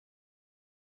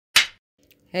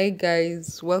Hey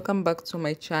guys, welcome back to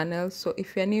my channel. So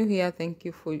if you're new here, thank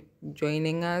you for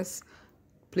joining us.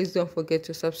 Please don't forget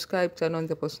to subscribe, turn on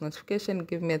the post notification,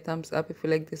 give me a thumbs up if you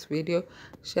like this video,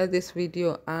 share this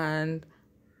video, and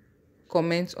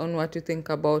comment on what you think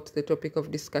about the topic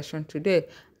of discussion today.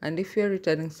 And if you're a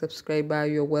returning subscriber,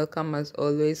 you're welcome as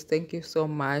always. Thank you so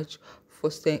much for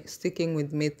sticking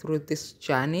with me through this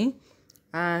journey.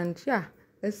 And yeah,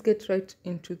 let's get right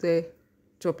into the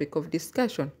topic of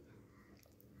discussion.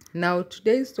 Now,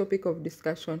 today's topic of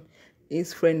discussion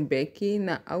is Freenbecky.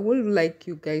 Now, I would like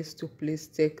you guys to please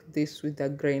take this with a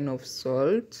grain of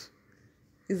salt.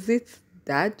 Is it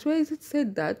that way? Is it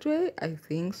said that way? I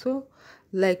think so.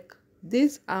 Like,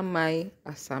 these are my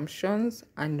assumptions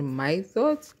and my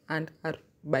thoughts and are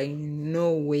by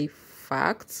no way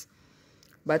facts.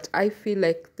 But I feel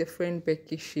like the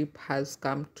Freenbecky ship has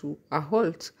come to a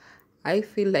halt. I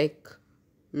feel like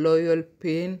Loyal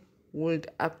Pin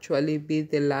would actually be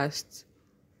the last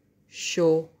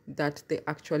show that they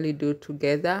actually do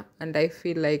together, and I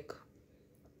feel like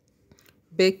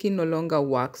Becky no longer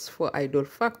works for Idol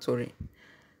Factory.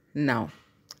 Now,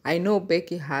 I know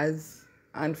Becky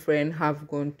and Friend have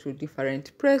gone to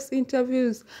different press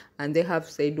interviews and they have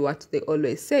said what they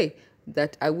always say,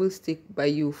 that I will stick by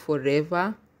you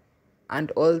forever and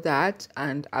all that,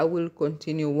 and I will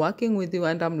continue working with you,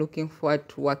 and I'm looking forward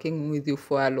to working with you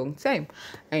for a long time.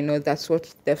 I know that's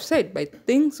what they've said, but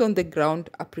things on the ground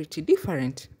are pretty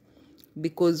different,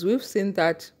 because we've seen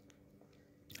that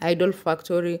Idol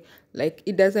Factory, like,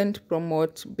 it doesn't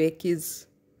promote Becky's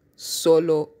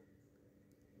solo,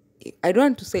 I don't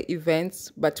want to say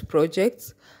events, but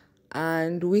projects.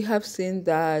 And we have seen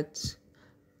that,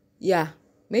 yeah,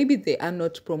 maybe they are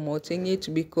not promoting it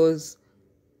because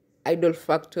Idol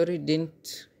Factory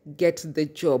didn't get the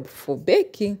job for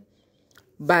Becky.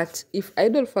 But if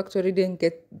Idol Factory didn't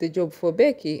get the job for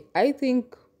Becky, I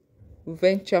think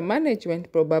Venture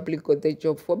Management probably got the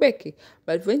job for Becky.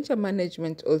 But Venture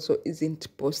Management also isn't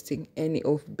posting any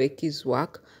of Becky's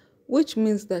work, which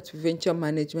means that Venture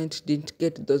Management didn't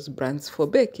get those brands for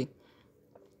Becky.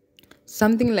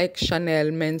 Something like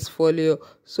Chanel, Men's Folio.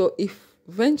 So if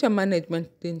Venture Management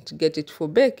didn't get it for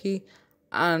Becky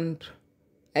and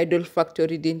Idol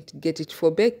Factory didn't get it for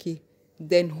Becky,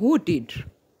 then who did?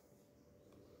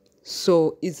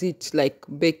 So is it like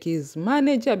Becky's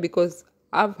manager? Because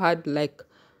I've had like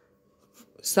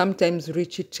sometimes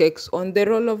Richie takes on the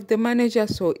role of the manager.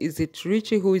 So is it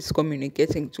Richie who is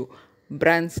communicating to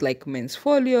brands like Men's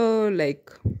Folio,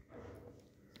 like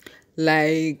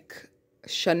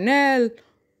Chanel?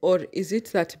 Or is it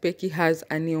that Becky has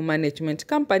a new management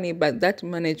company, but that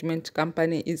management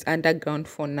company is underground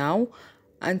for now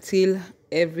until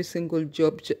every single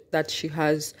job that she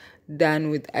has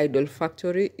done with Idol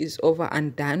Factory is over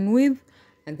and done with,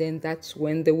 and then that's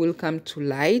when they will come to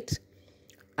light.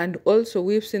 And also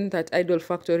we've seen that Idol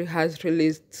Factory has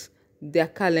released their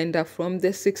calendar from the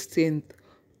 16th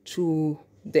to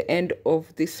the end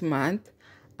of this month,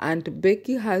 and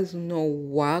Becky has no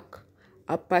work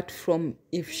apart from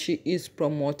if she is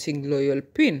promoting Loyal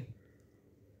Pin.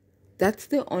 That's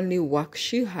the only work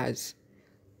she has.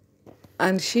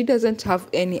 And she doesn't have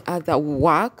any other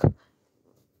work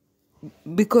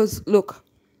because, look,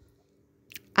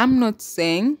 I'm not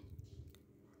saying,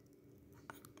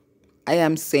 I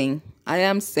am saying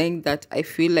that I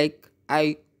feel like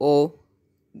I owe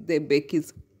the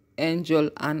Becky's Angel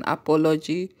an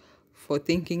apology for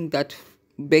thinking that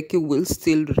Becky will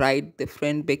still ride the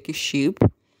Freenbecky ship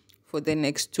for the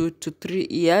next 2 to 3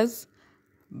 years.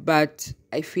 But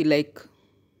I feel like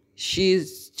she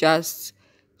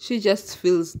just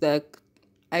feels that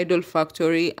Idol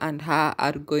Factory and her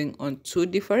are going on 2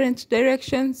 different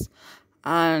directions,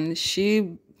 and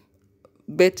she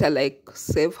better like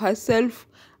save herself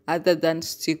other than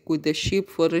stick with the ship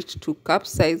for it to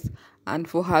capsize and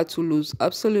for her to lose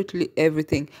absolutely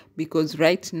everything, because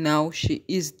right now she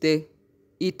is the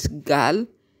it girl.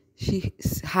 She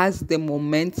has the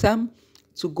momentum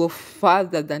to go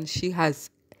further than she has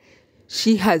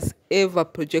ever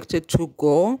projected to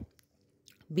go,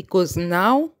 because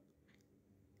now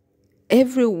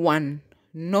everyone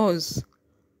knows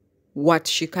what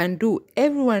she can do.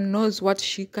 Everyone knows what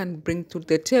she can bring to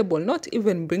the table. Not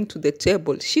even bring to the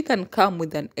table, she can come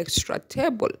with an extra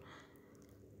table.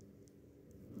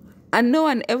 And no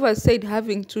one ever said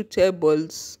having 2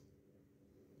 tables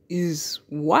is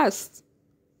worse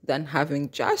than having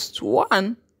just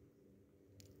one.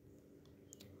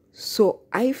 So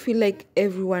I feel like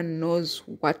everyone knows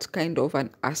what kind of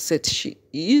an asset she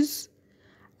is,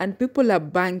 and people are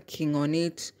banking on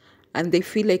it, and they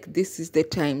feel like this is the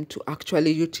time to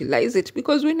actually utilize it,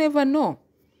 because we never know.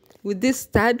 With this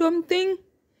stardom thing,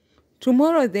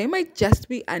 Tomorrow there might just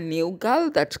be a new girl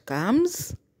that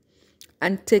comes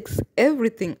and takes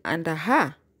everything under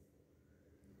her,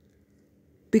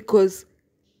 because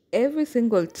every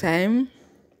single time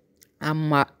a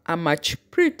much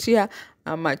prettier,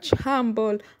 a much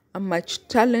humble, a much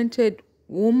talented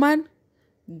woman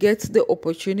gets the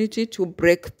opportunity to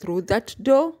break through that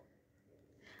door,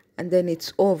 and then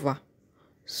it's over.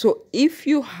 So if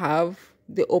you have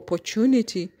the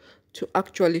opportunity to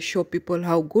actually show people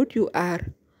how good you are,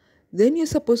 then you're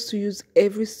supposed to use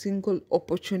every single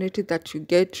opportunity that you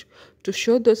get to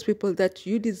show those people that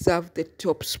you deserve the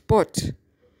top spot.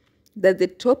 That the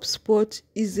top spot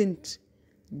isn't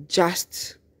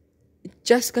just, it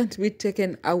just can't be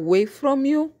taken away from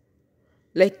you.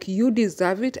 Like, you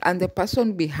deserve it, and the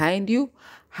person behind you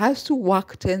has to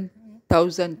work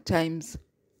 10,000 times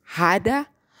harder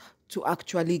to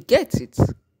actually get it.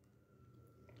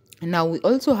 Now, we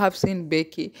also have seen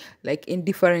Becky, like in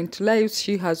different lives,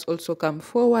 she has also come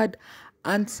forward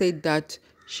and said that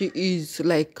she is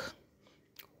like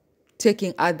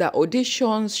taking other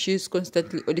auditions. She's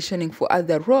constantly auditioning for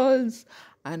other roles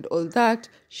and all that.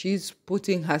 She's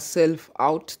putting herself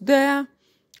out there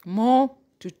more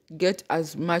to get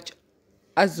as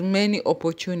many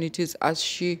opportunities as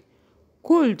she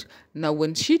could. Now,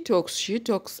 when she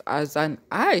talks as an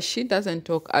I. She doesn't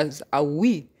talk as a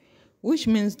we, which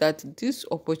means that these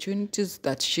opportunities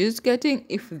that she's getting,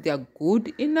 if they're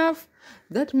good enough,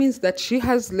 that means that she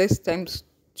has less time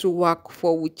to work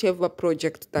for whichever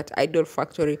project that Idol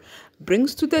Factory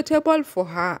brings to the table for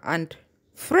her and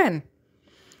friend.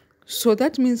 So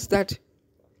that means that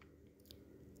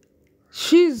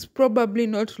she's probably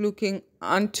not looking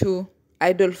onto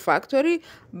Idol Factory,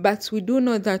 but we do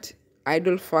know that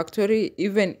Idol Factory,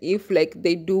 even if like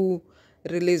they do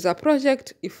release a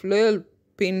project, if Loyal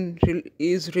Pin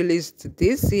is released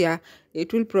this year,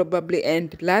 it will probably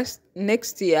end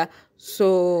next year.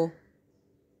 So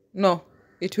no,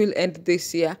 it will end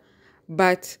this year.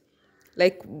 But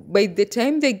like by the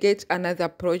time they get another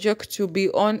project to be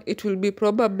on, it will be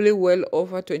probably well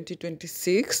over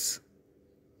 2026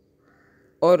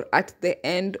 or at the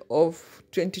end of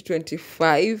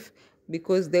 2025,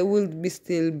 because they will be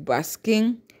still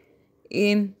basking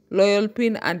in Loyal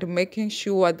Pin and making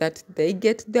sure that they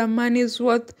get their money's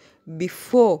worth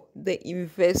before they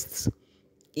invest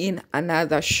in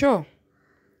another show.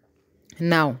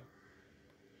 Now,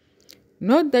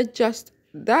 not that just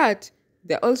that,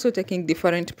 they're also taking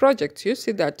different projects. You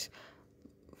see that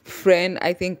Friend,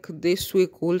 I think this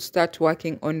week will start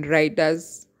working on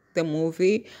Riders, the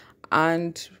movie,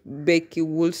 and Becky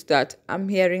will start, I'm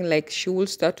hearing like she will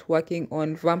start working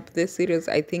on Vamp the series,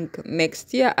 I think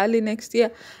next year, early next year.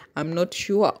 I'm not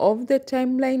sure of the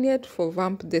timeline yet for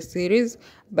Vamp the series,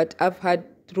 but I've heard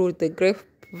through the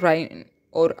grapevine,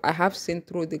 or I have seen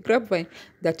through the grapevine,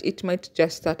 that it might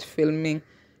just start filming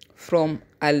from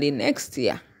early next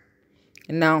year.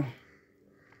 Now,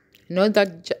 not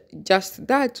that just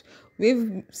that,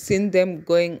 we've seen them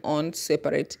going on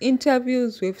separate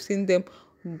interviews. We've seen them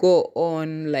go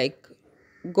on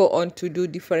to do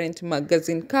different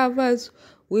magazine covers.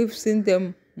 We've seen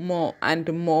them more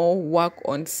and more work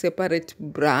on separate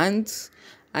brands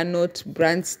and not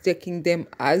brands taking them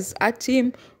as a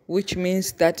team, which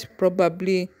means that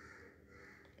probably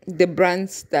the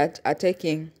brands that are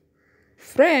taking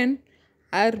Friend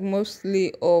are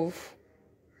mostly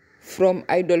from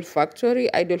Idol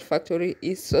Factory. Idol Factory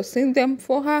is sourcing them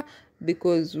for her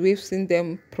because we've seen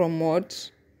them promote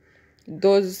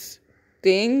those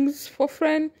things for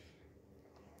Friend.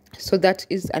 So that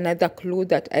is another clue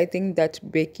that I think that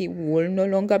Becky will no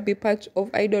longer be part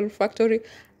of Idol Factory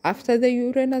after the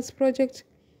Uranus project.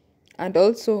 And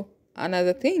also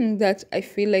another thing that I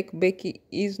feel like Becky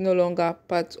is no longer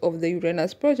part of the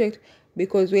Uranus project,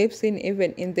 because we've seen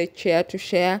even in the Chair to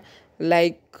Share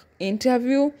like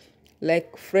interview,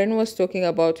 like Friend was talking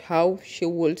about how she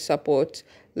will support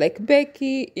like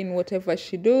Becky in whatever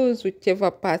she does,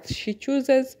 whichever path she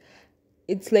chooses.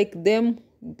 It's like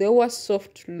they were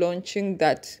soft launching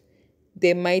that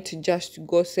they might just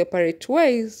go separate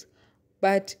ways,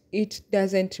 but it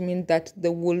doesn't mean that they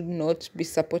will not be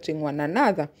supporting one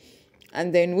another.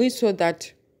 And then we saw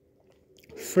that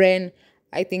Friend,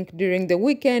 I think during the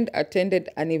weekend, attended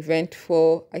an event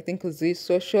for, I think, Z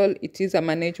Social. It is a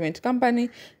management company.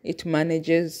 It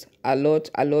manages a lot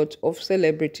of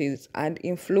celebrities and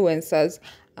influencers.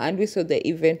 And we saw the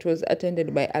event was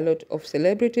attended by a lot of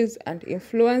celebrities and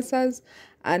influencers.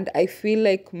 And I feel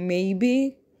like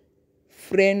maybe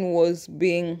Friend was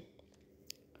being,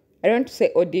 I don't want to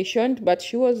say auditioned, but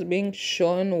she was being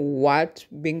shown what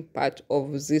being part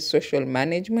of this social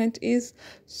management is.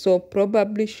 So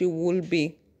probably she will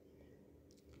be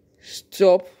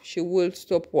she will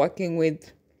stop working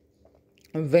with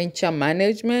venture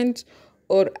management,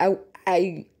 or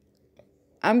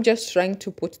I'm just trying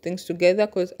to put things together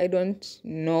because I don't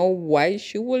know why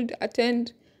she would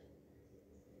attend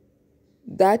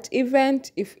that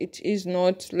event if it is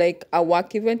not like a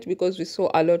work event, because we saw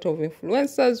a lot of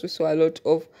influencers, we saw a lot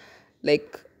of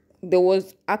like, there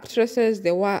was actresses,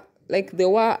 there were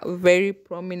very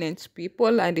prominent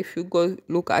people, and if you go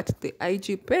look at the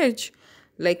IG page,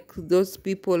 like those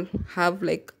people have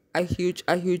like a huge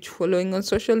following on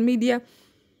social media.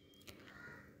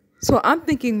 So I'm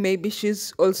thinking maybe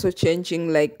she's also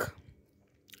changing like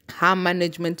her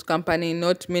management company,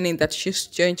 not meaning that she's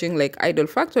changing like Idol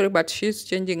Factory, but she's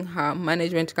changing her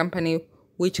management company,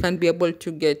 which can be able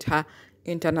to get her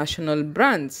international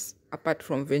brands apart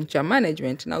from venture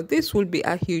management. Now, this will be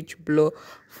a huge blow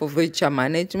for venture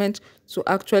management to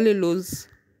actually lose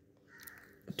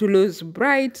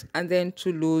Bright, and then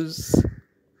to lose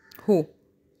who?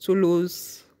 To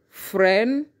lose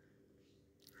Friend.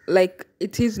 Like,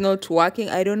 it is not working.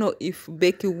 I don't know if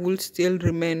Becky will still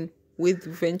remain with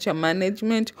venture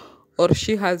management, or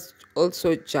she has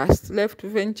also just left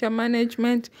venture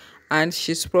management and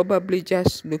she's probably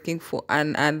just looking for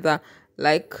another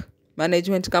like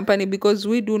management company, because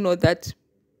we do know that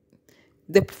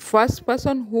the first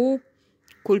person who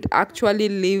could actually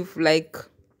leave like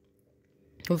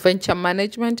venture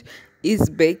management is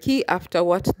Becky, after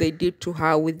what they did to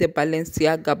her with the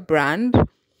Balenciaga brand.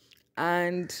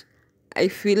 And I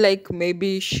feel like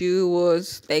maybe she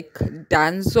was like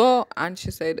done, and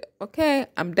she said, okay,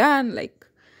 I'm done. Like,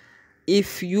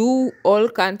 if you all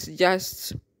can't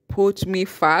just put me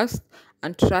first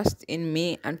and trust in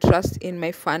me and trust in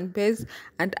my fan base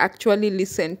and actually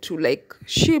listen to like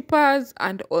shippers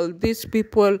and all these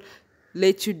people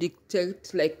let you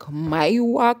dictate like my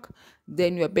work,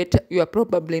 then you are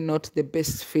probably not the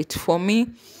best fit for me.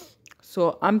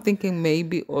 So I'm thinking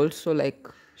maybe also like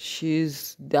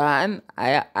she's done.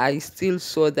 I still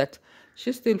saw that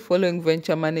she's still following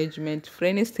venture management.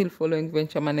 Fren is still following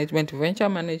venture management. Venture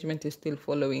management is still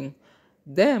following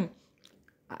them.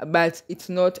 But it's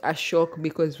not a shock,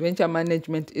 because venture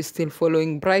management is still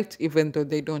following Bright, even though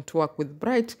they don't work with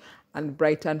Bright, and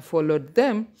Brighton followed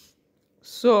them.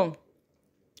 So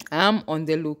I'm on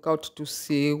the lookout to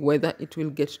see whether it will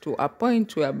get to a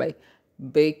point whereby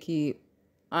Becky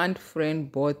and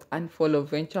Friend both unfollow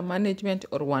venture management,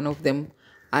 or one of them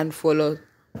unfollow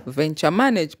venture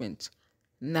management.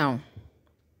 Now,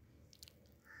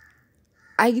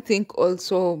 I think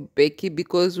also Becky,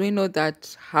 because we know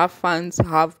that her fans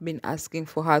have been asking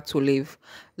for her to leave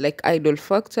like Idol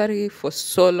Factory for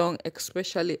so long,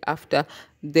 especially after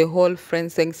the whole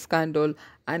Friendseng scandal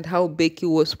and how Becky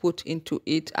was put into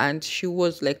it, and she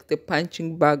was like the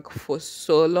punching bag for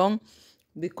so long,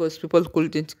 because people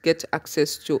couldn't get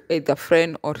access to either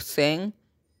Friend or Seng,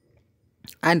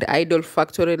 and Idol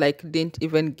Factory like didn't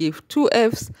even give two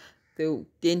F's. They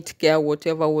didn't care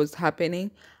whatever was happening.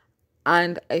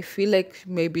 And I feel like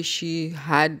maybe she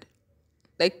had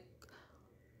like,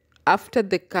 after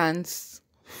the Cannes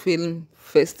Film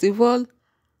Festival,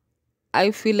 I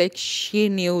feel like she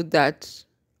knew that,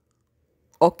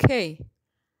 okay,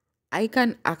 I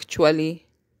can actually,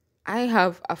 I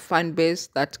have a fan base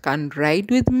that can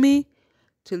ride with me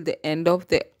till the end of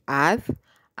the earth,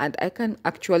 and I can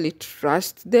actually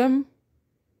trust them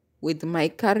with my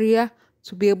career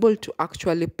to be able to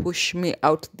actually push me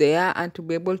out there and to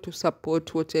be able to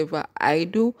support whatever I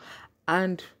do.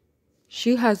 And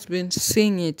she has been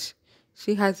seeing it.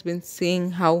 She has been seeing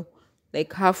how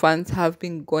like her fans have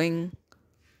been going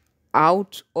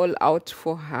out, all out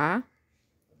for her.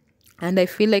 And I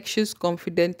feel like she's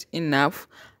confident enough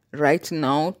right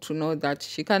now to know that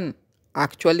she can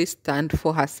actually stand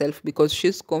for herself, because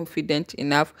she's confident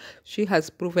enough. She has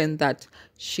proven that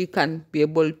she can be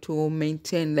able to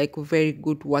maintain like very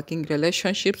good working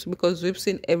relationships, because we've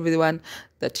seen everyone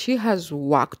that she has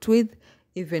worked with,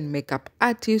 even makeup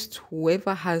artists,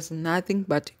 whoever, has nothing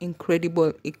but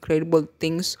incredible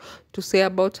things to say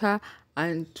about her,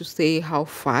 and to say how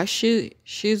far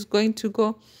she's going to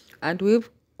go. And we've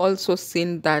also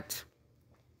seen that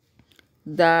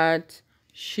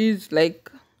she's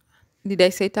like, did I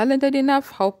say talented enough?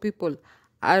 How people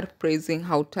are praising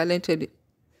how talented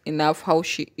enough, how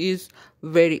she is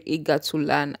very eager to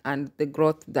learn, and the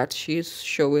growth that she is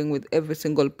showing with every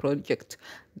single project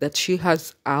that she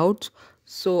has out.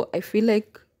 So I feel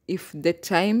like if the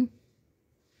time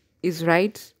is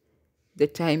right, the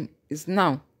time is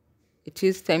now. It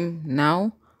is time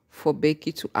now for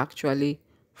Becky to actually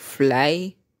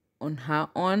fly on her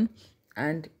own,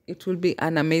 and it will be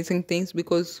an amazing thing,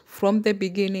 because from the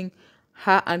beginning,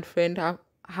 her and Friend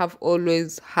have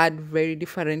always had very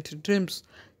different dreams.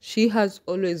 She has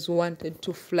always wanted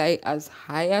to fly as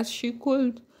high as she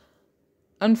could,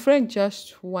 and Fred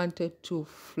just wanted to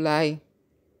fly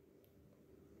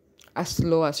as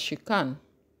low as she can.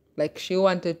 Like, she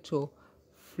wanted to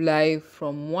fly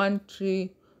from one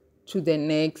tree to the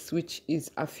next, which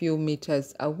is a few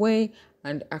meters away,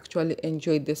 and actually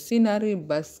enjoy the scenery,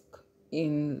 bask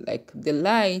in like the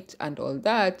light and all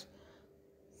that,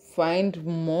 find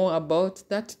more about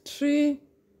that tree,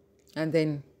 and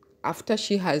then after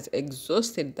she has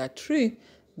exhausted that tree,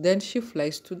 then she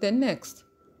flies to the next.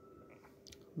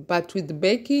 But with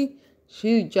Becky,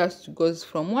 she just goes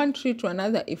from one tree to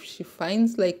another. If she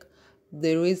finds like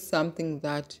there is something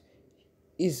that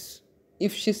is,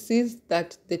 if she sees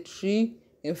that the tree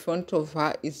in front of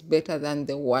her is better than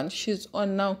the one she's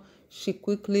on now, she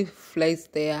quickly flies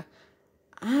there.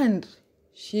 And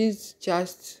she's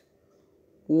just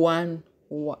one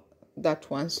that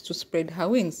wants to spread her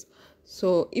wings.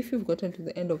 So if you've gotten to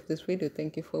the end of this video,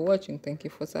 thank you for watching. Thank you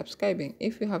for subscribing.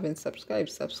 If you haven't subscribed,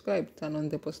 subscribe, turn on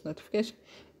the post notification,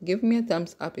 give me a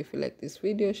thumbs up if you like this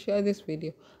video, share this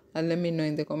video, and let me know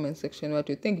in the comment section what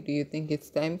you think. Do you think it's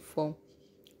time for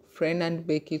Fren and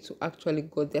Becky to actually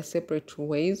go their separate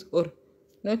ways, or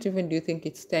not even do you think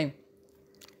it's time?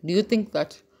 Do you think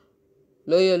that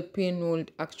Loyal Pin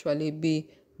would actually be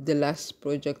the last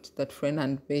project that Fren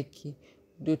and Becky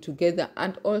do together?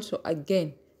 And also,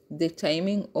 again, the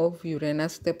timing of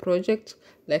Uranus, the project,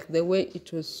 like the way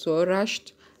it was so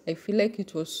rushed. I feel like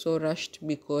it was so rushed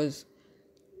because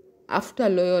after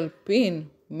Loyal Pin,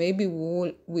 maybe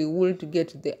we would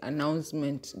get the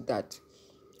announcement that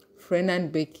Fren and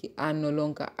Becky are no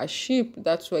longer a ship.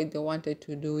 That's why they wanted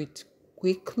to do it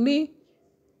quickly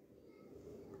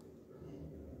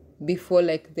before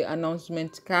like the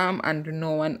announcement come and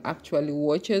no one actually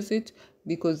watches it,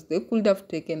 because they could have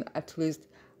taken at least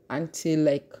until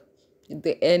like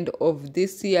the end of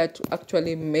this year to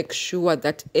actually make sure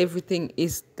that everything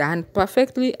is done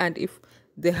perfectly. And if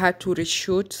they had to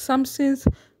reshoot some scenes,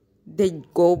 they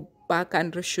go back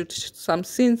and reshoot some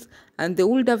scenes, and they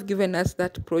would have given us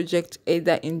that project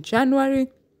either in January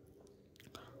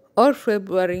or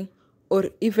February, or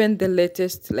even the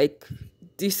latest like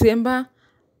December,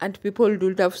 and people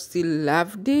would have still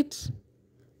loved it,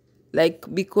 like,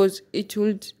 because it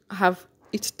would have,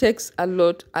 it takes a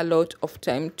lot of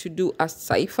time to do a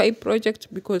sci-fi project,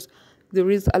 because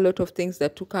there is a lot of things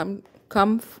that to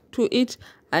come to it,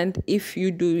 and if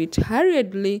you do it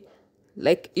hurriedly,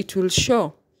 like, it will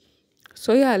show.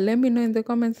 So yeah, let me know in the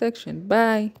comment section.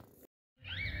 Bye.